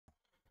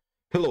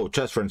Hello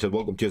chess friends and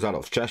welcome to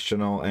Jozarov chess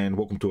channel and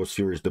welcome to our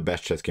series the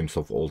best chess games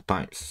of all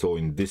times. So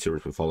in this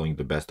series we're following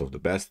the best of the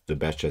best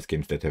chess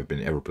games that have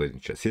been ever played in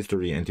chess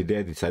history, and today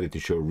I decided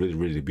to show a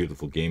really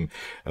beautiful game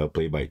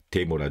played by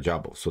Teimour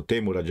Radjabov. So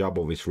Teimour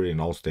Radjabov is really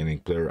an outstanding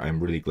player. I'm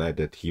really glad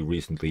that he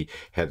recently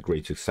had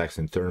great success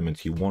in tournaments.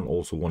 He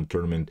also won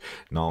tournament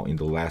now in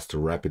the last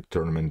rapid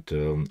tournament,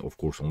 of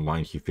course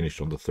online. He finished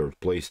on the 3rd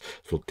place.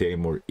 So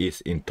Teimour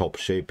is in top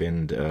shape,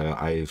 and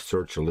I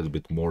searched a little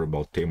bit more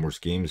about Teimour's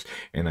games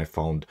and I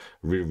found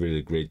really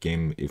great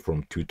game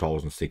from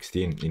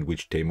 2016 in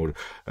which Teimour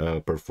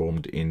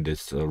performed in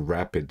this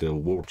rapid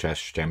World Chess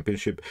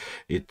Championship.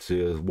 It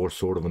was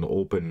sort of an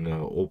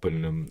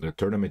open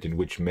tournament in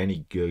which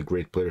many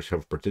great players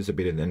have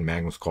participated, and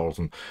Magnus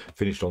Carlsen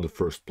finished on the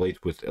 1st place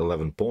with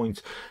 11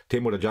 points.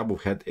 Teimour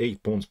Radjabov had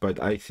 8 points, but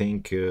I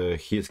think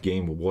his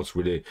game was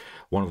really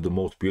one of the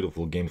most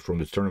beautiful games from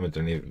this tournament,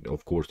 and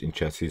of course in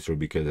chess history,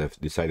 because I've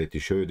decided to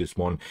show you this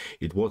one.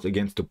 It was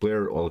against the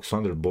player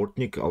Olexandr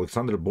Bortnyk.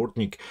 Olexandr Bortnyk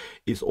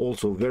is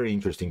also a very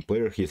interesting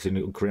player. He's an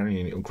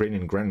Ukrainian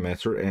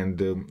grandmaster,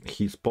 and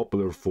he's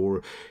popular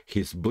for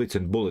his blitz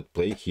and bullet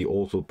play. He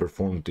also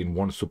performed in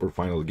one super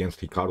final against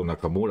Hikaru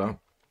Nakamura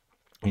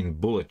in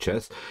bullet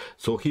chess.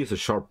 So he's a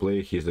sharp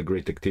player, he's a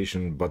great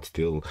tactician, but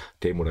still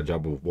Teimour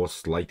Radjabov was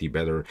slightly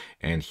better,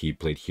 and he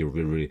played here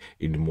really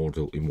in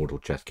immortal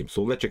chess game.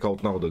 So let's check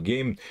out now the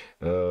game.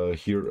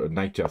 Here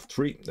knight to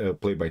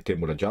f3 played by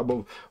Teimour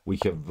Radjabov. We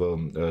have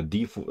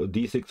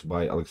d6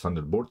 by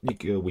Olexandr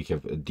Bortnyk. We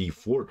have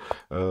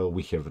d4,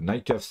 we have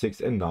knight to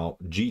f6, and now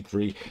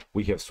g3.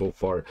 We have so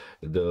far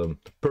the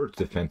perch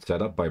defense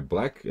setup by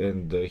black,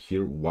 and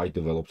here white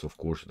develops of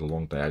course the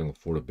long diagonal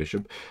for the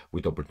bishop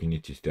with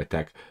opportunities to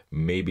attack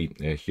maybe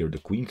here the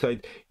queen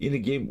side. In the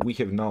game we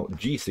have now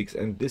g6,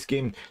 and this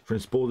game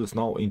transposes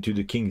now into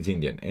the King's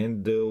Indian.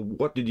 And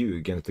what to do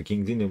against the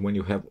King's Indian when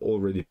you have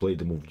already played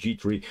the move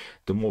g3?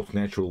 The most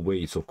natural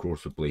way is of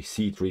course to play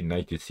c3,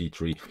 knight to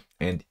c3,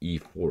 and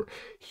e4.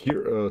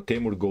 Here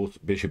Teimour goes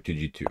bishop to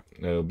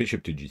g2,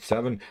 bishop to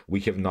g7.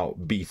 We have now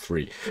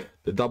b3,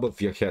 the double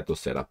fianchetto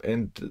setup.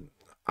 And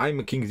I'm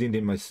a King's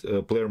Indian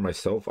player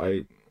myself.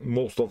 I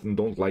most often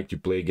don't like to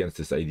play against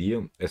this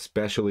idea,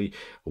 especially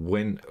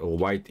when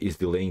white is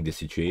delaying the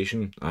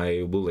situation.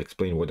 I will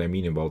explain what I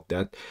mean about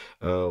that.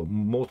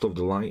 Most of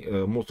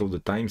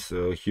the times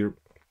here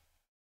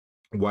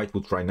white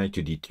will try knight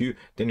to d2,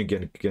 then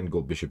you can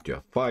go bishop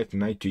to f5,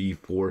 knight to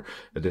e4,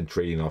 and then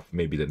trading off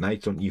maybe the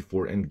knights on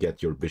e4 and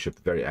get your bishop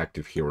very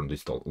active here on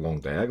this long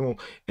diagonal.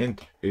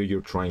 And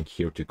you're trying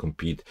here to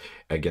compete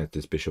against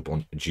this bishop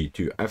on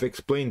g2. I've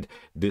explained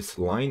this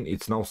line.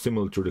 It's now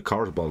similar to the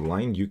Carlsbad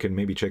line. You can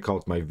maybe check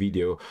out my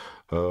video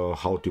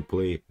how to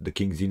play the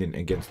King's Indian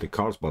against the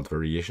Carlsbad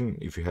variation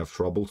if you have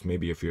troubles.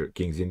 Maybe if you're a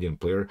King's Indian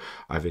player,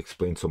 I've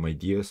explained some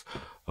ideas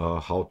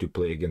how to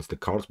play against the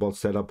Carlsbad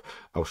setup.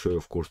 I'll show you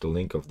of course the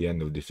link of the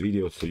end of this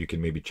video, so you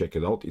can maybe check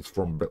it out. It's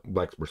from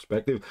black's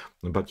perspective.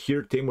 But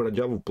here Teimour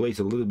Radjabov plays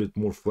a little bit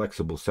more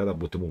flexible setup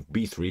with the move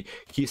b3.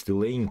 He's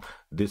delaying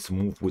this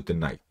move with the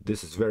knight.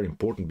 This is very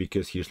important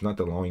because he's not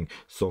allowing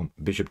some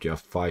bishop to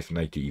f5,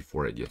 knight to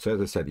e4 ideas. So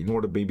as I said, in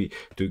order maybe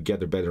to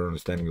get a better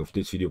understanding of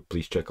this video,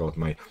 please check out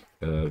my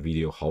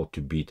video how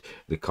to beat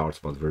the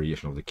Carlsbad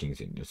variation of the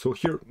King's Indian. So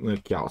here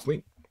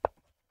chaosly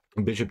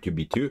bishop to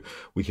b2,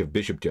 we have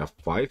bishop to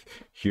f5.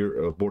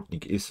 Here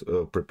Bortnyk is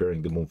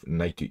preparing the move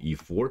knight to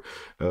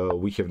e4.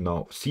 We have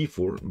now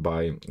c4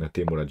 by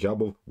Teimour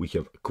Radjabov. We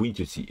have queen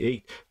to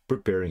c8,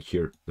 preparing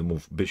here the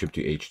move bishop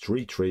to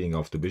h3, trading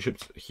off the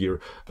bishops. Here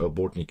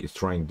Bortnyk is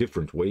trying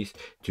different ways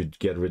to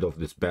get rid of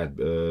this bad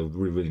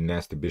really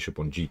nasty bishop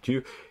on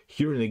g2.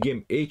 Here in the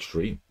game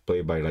h3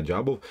 played by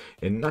Radjabov,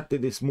 and not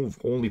that this move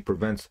only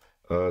prevents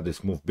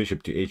this move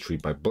bishop to h3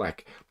 by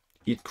black,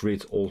 it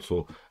creates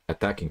also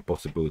attacking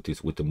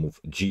possibilities with the move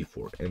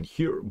g4. And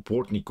here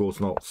Bortnyk goes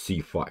now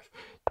c5.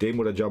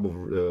 Teimour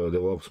Radjabov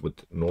develops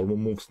with normal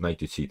moves, knight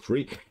to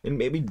c3, and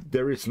maybe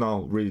there is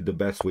now really the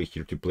best way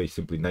here to play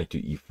simply knight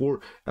to e4.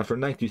 After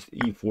knight to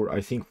e4,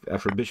 I think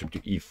after bishop to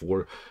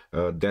e4,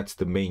 that's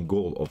the main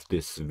goal of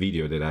this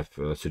video that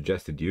I've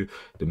suggested you.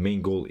 The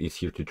main goal is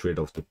here to trade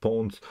off the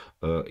pawns,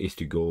 is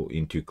to go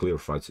into clear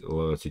fight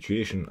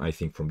situation. I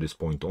think from this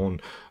point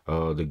on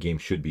the game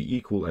should be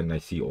equal, and I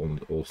see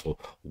also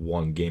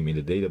one game in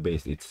the database.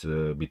 It's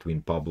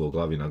between Pablo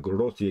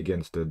Glavina-Grossi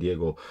against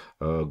Diego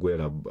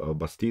Guerra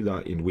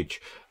Bastida, in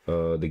which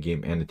the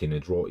game ended in a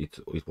draw. It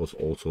was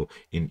also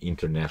in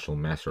international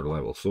master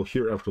level. So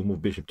here after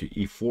move bishop to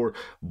e4,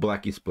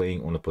 black is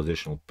playing on a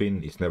positional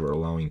pin. It's never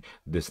allowing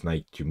this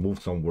knight to move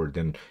somewhere.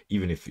 Then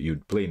even if you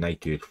play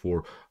knight to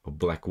h4,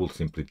 black will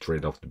simply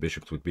trade off the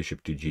bishops with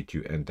bishop to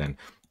g2 and then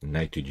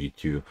knight to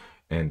g2,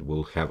 and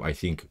will have, I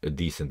think, a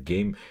decent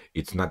game.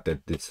 It's not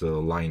that this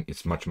line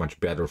is much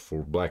better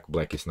for black.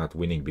 Black is not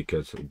winning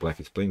because black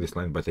is playing this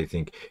line, but I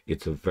think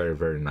it's a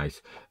very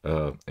nice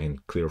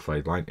and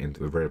clarified line, and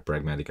a very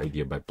pragmatic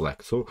idea by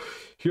black. So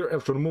here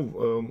after the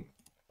move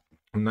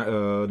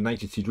knight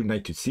to c3,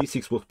 knight to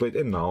c6 was played,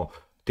 and now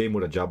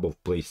Teimour Radjabov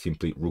plays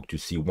simply rook to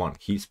c1.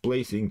 He's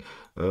placing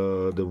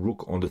the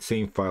rook on the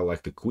same file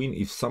like the queen.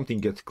 If something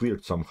gets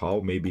cleared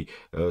somehow, maybe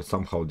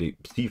somehow the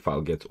c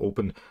file gets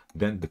open,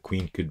 then the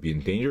queen could be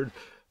endangered.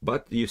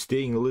 But you're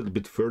staying a little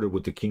bit further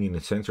with the king in the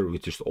center,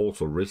 which is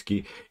also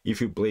risky. If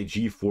you play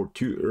g4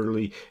 too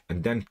early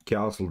and then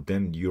castle,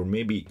 then you're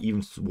maybe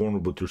even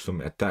vulnerable to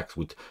some attacks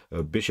with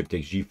bishop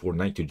takes g4,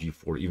 knight to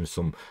g4, even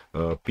some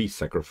piece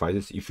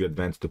sacrifices. If you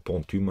advance the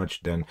pawn too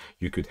much, then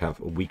you could have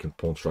a weakened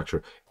pawn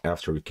structure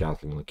after you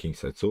castle on the king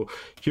side. So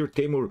here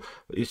Teimour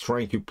is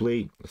trying to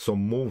play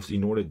some moves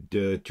in order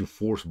to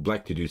force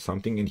black to do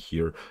something, and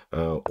here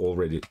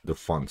already the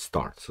fun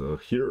starts.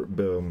 Here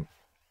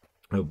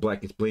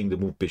black is playing the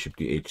move bishop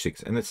to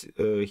h6, and it's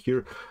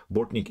here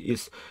Bortnyk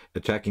is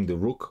attacking the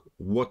rook.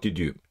 What to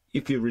do?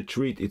 If you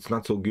retreat, it's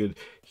not so good.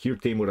 Here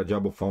Teimour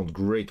Radjabov found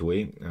great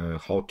way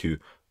how to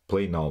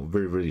play now.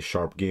 Very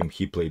sharp game.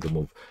 He played the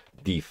move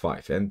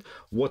d5. And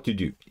what to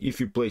do?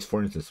 If you place,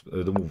 for instance,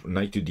 the move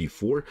knight to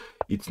d4,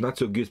 it's not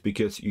so good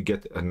because you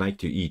get a knight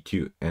to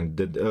e2 and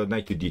the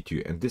knight to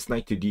d2, and this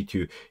knight to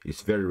d2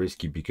 is very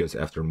risky because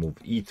after move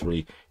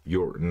e3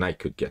 your knight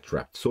could get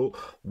trapped. So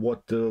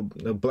what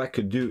black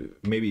could do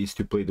maybe is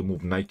to play the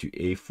move knight to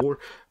a4,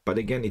 but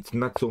again it's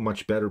not so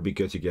much better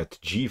because you get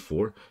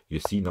g4. You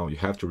see now you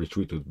have to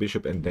retreat with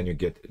bishop, and then you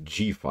get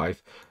g5.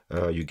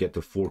 You get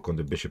the fork on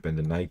the bishop and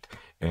the knight,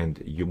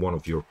 and one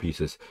of your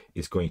pieces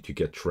is going to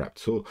get trapped.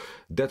 So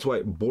that's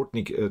why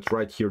Bortnyk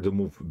tried here the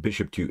move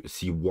bishop to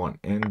c1,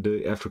 and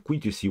after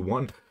queen to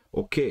c1,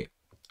 okay,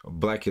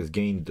 black has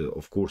gained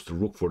of course the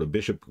rook for the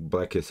bishop.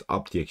 Black has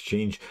upped the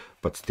exchange,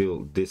 but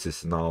still this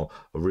is now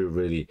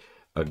really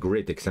a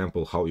great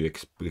example how you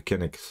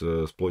can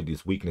exploit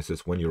these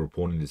weaknesses when your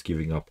opponent is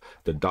giving up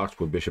the dark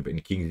square bishop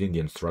in King's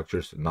Indian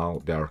structures.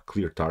 Now there are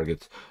clear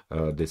targets.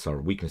 These are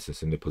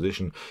weaknesses in the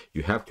position.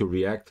 You have to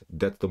react.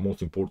 That's the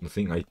most important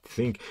thing. I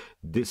think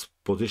this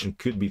position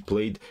could be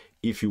played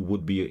if you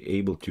would be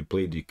able to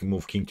play the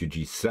move king to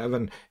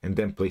g7 and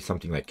then play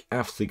something like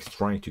f6,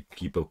 trying to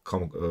keep a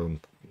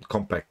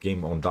compact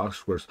game on dark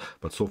squares,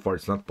 but so far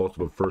it's not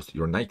possible. First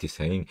your knight is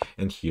hanging,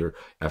 and here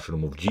after the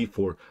move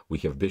g4 we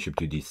have bishop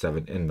to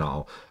d7, and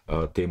now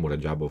Teimour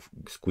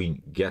Radjabov's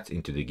queen gets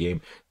into the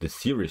game. The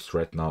serious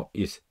threat now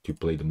is to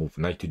play the move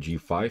knight to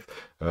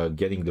g5,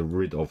 getting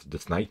rid of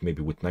this knight,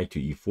 maybe with knight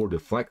to e4,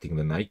 deflecting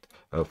the knight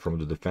from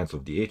the defense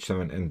of the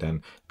h7, and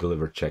then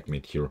deliver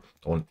checkmate here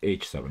on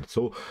h7.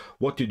 So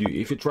what to do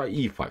if you try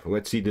e5?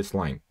 Let's see this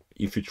line.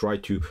 If you try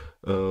to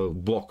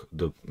block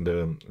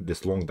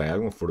this long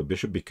diagonal for the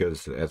bishop,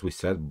 because as we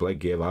said, black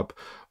gave up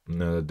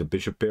the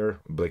bishop pair,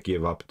 black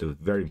gave up the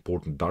very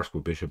important dark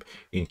square bishop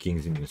in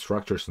King's Indian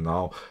structures.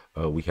 Now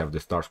we have the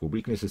dark square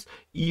weaknesses.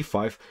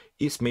 e5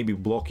 is maybe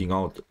blocking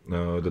out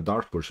the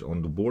dark squares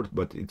on the board,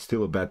 but it's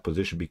still a bad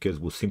position because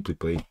we'll simply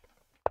play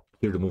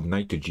here the move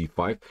knight to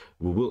g5.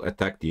 We will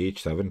attack the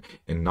h7,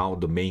 and now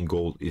the main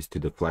goal is to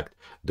deflect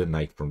the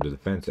knight from the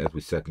defense. As we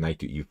said, knight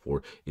to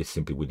e4 is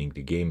simply winning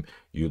the game.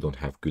 You don't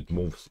have good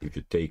moves. If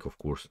you take, of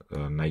course,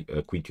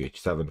 queen to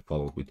h7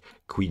 followed with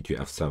queen to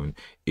f7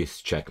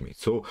 is checkmate.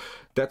 So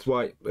that's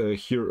why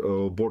here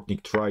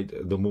Bortnyk tried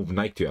the move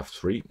knight to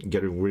f3,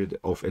 getting rid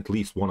of at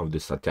least one of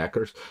these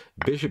attackers.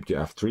 Bishop to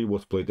f3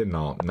 was played, and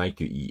now knight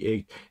to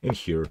e8, and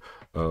here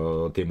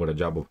Teimour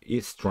Radjabov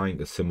is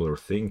trying a similar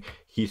thing.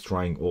 He's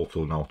trying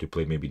also now to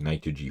play maybe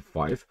knight to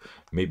g5,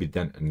 maybe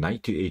then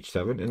knight to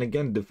h7, and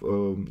again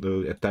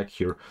the attack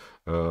here,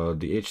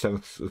 the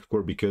h7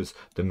 square, because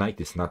the knight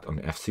is not on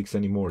f6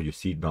 anymore. You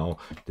see now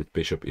that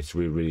bishop is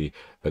really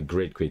a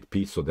great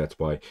piece. So that's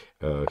why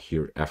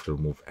here after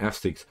move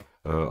f6,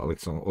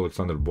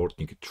 Olexandr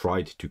Bortnyk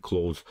tried to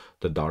close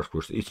the dark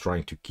squares. He's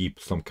trying to keep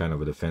some kind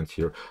of a defense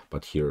here,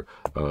 but here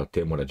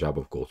Teimour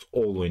Radjabov goes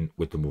all in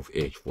with the move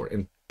h4,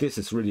 and this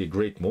is really a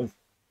great move,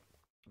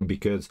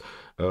 because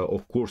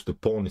of course the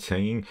pawn is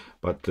hanging,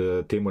 but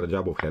Teimour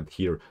Radjabov had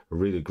here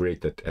really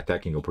great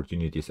attacking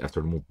opportunities.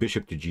 After the move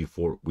bishop to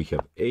g4 we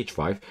have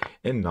h5,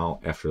 and now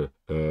after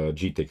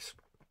g takes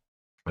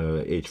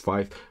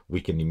h5 we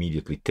can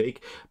immediately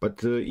take.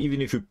 But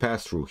even if you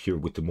pass through here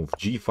with the move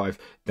g5,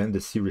 then the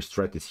serious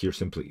threat is here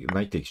simply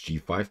knight takes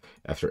g5.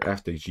 After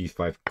f takes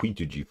g5, queen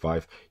to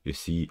g5, you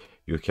see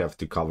you have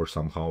to cover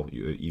somehow.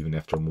 Even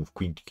after move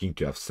king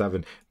to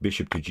f7,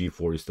 bishop to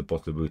g4 is the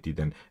possibility,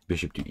 then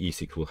bishop to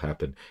e6 will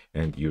happen,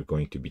 and you're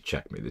going to be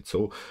checkmated.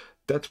 So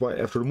that's why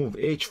after the move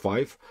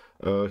h5,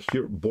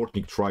 here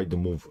Bortnyk tried the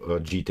move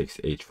g takes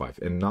h5,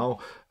 and now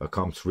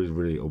comes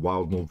really a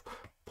wild move.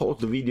 Pause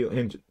the video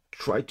and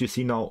try to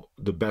see now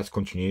the best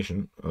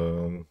continuation.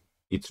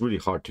 It's really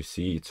hard to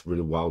see. It's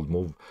really wild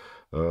move.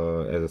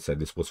 As I said,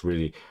 this was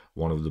really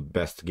one of the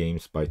best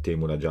games by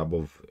Teimour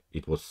Radjabov.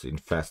 It was in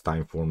fast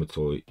time format,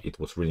 so it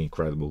was really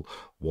incredible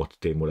what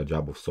Teimour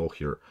Radjabov saw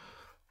here.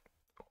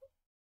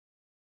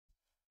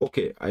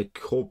 Okay, I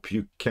hope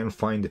you can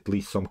find at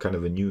least some kind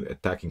of a new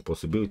attacking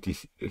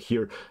possibilities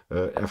here.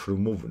 After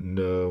move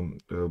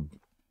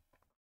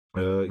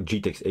g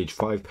takes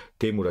h5,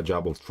 Teimour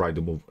Radjabov tried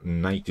to move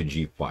knight to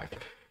g5.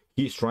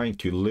 he's trying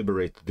to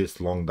liberate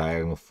this long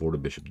diagonal for the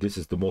bishop. This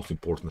is the most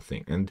important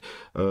thing. And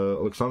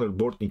Olexandr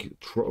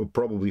Bortnyk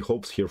probably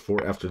hopes here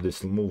for, after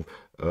this move,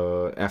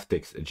 f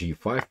takes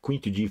g5,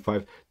 queen to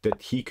g5,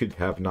 that he could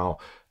have now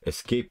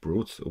escape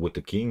routes with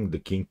the king. The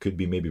king could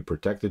be maybe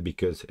protected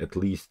because at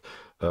least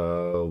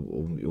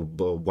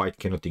white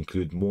cannot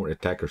include more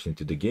attackers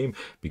into the game,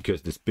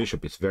 because this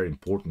bishop is very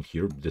important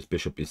here. This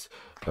bishop is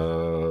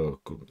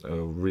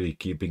really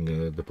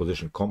keeping the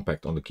position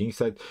compact on the king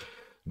side.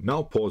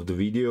 Now pause the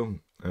video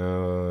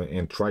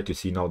and try to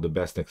see now the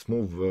best next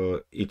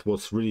move. It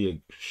was really a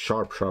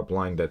sharp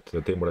line that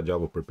Teimour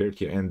Radjabov prepared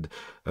here. And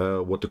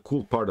what the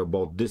cool part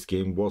about this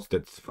game was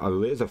that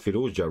Alireza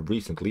Firouzja,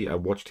 recently I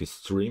watched his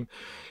stream,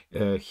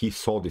 he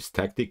saw this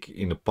tactic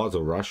in the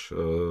puzzle rush,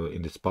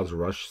 in this puzzle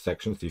rush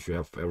sections. If you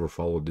have ever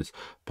followed this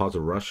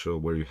puzzle rush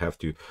where you have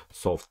to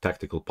solve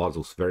tactical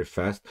puzzles very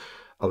fast,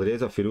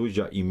 Alireza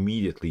Firouzja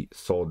immediately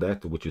saw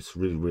that, which is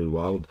really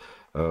wild.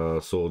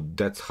 So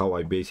that's how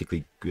I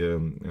basically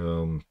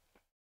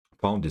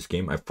found this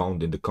game. I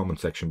found in the comment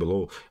section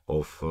below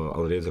of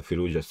Alireza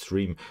Firouzja's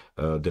stream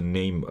the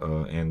name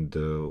and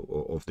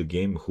of the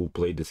game, who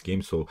played this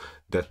game. So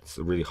that's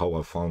really how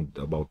I found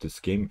about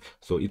this game.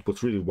 So it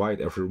was really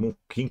wide. After move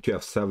king to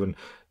f7,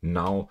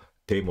 now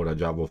Teimour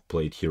Radjabov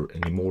played here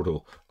an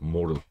immortal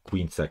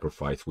queen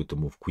sacrifice with the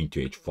move queen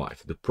to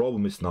h5. The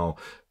problem is now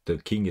the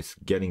king is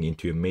getting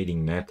into a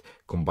mating net,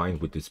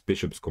 combined with his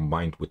bishops,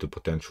 combined with the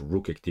potential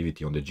rook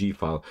activity on the g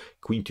file.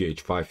 Queen to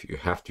h5, you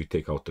have to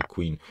take out the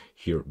queen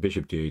here.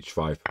 Bishop to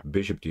h5,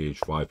 bishop to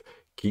h5,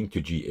 king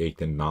to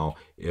g8, and now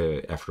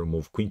after a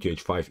move queen to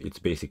h5, it's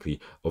basically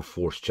a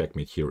forced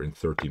checkmate here in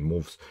 13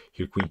 moves.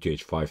 Here queen to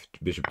h5,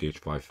 bishop to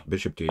h5,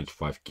 bishop to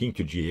h5, king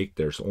to g8.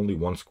 There's only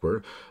one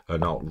square.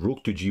 Now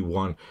rook to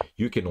g1,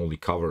 you can only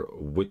cover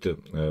with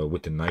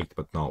the knight,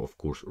 but now of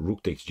course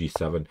rook takes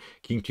g7,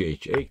 king to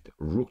h8,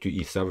 rook to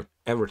e7.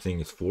 Everything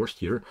is forced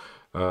here.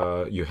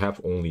 You have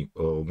only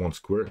one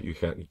square. You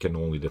can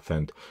only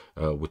defend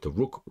with the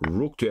rook.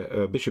 Rook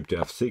to bishop to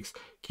f6,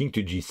 king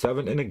to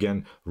g7, and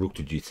again rook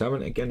to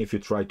g7. Again, if you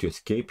try to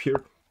escape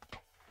here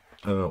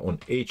on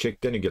a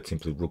check, then you get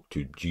simply rook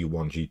to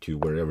g1,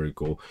 g2, wherever you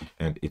go,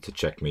 and it's a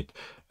checkmate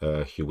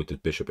here with the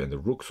bishop and the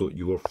rook. So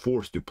you are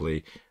forced to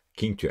play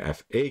king to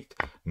f8.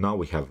 Now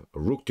we have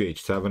rook to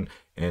h7,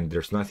 and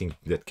there's nothing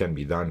that can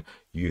be done.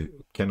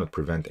 You cannot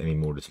prevent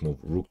anymore this move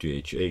rook to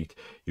h8.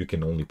 You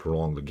can only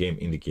prolong the game.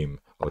 In the game,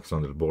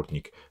 Olexandr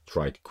Bortnyk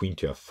tried queen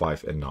to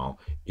f5, and now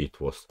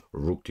it was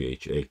rook to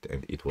h8,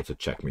 and it was a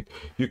checkmate.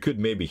 You could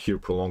maybe here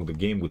prolong the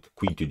game with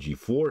queen to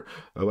g4,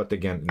 but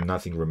again,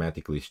 nothing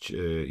dramatically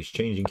is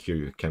changing. Here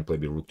you can play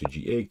rook to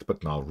g8,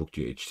 but now rook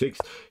to h6.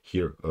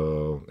 Here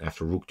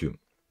after rook to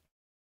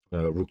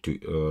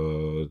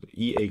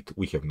e8,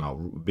 we have now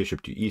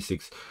bishop to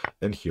e6,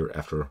 and here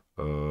after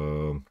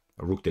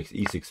rook takes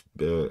e6,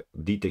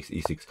 d takes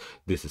e6.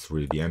 This is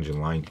really the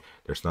engine line.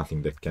 There's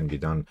nothing that can be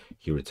done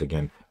here. It's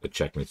again a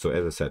checkmate. So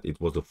as I said,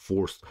 it was a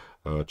forced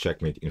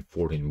checkmate in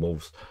 14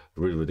 moves.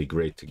 Really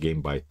great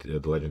game by the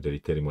legendary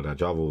Teimour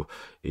Radjabov.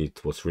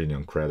 It was really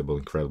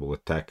incredible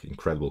attack,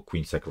 incredible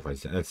queen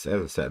sacrifice. And as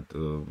I said,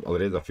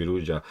 Alireza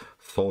Firouzja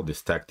saw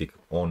this tactic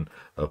on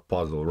a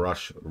puzzle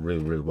rush.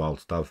 Really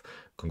wild stuff.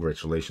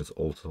 Congratulations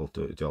also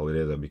to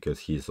Alireza, because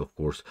he is of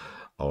course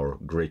our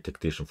great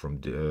tactician from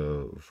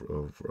the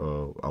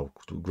our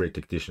great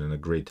tactician and a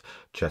great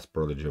chess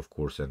prodigy, of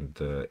course. And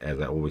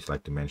as I always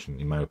like to mention,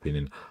 in my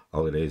opinion,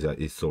 Alireza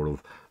is sort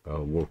of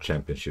world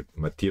championship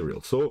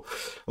material. So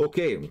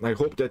okay, I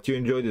hope that you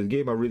enjoyed this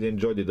game. I really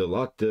enjoyed it a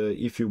lot.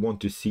 If you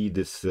want to see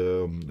this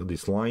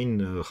this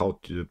line, how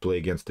to play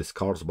against this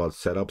Carlsbad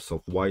setups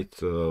of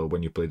white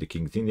when you play the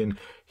King's Indian,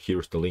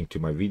 here's the link to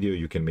my video.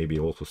 You can maybe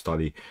also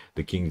study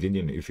the King's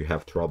Indian if you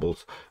have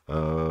troubles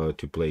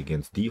to play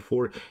against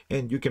d4,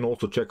 and you can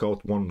also check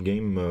out one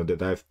game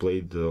that I've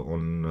played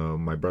on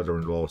my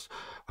brother-in-law's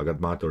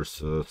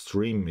Agadmator's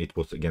stream. It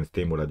was against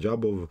Teimour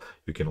Radjabov.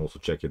 You can also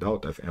check it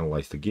out. I've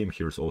analyzed the game.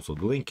 Here's also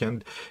the link,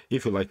 and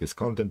if you like this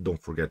content,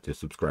 don't forget to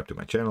subscribe to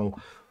my channel.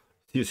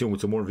 See you soon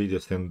with some more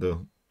videos,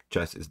 and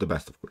chess is the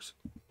best, of course.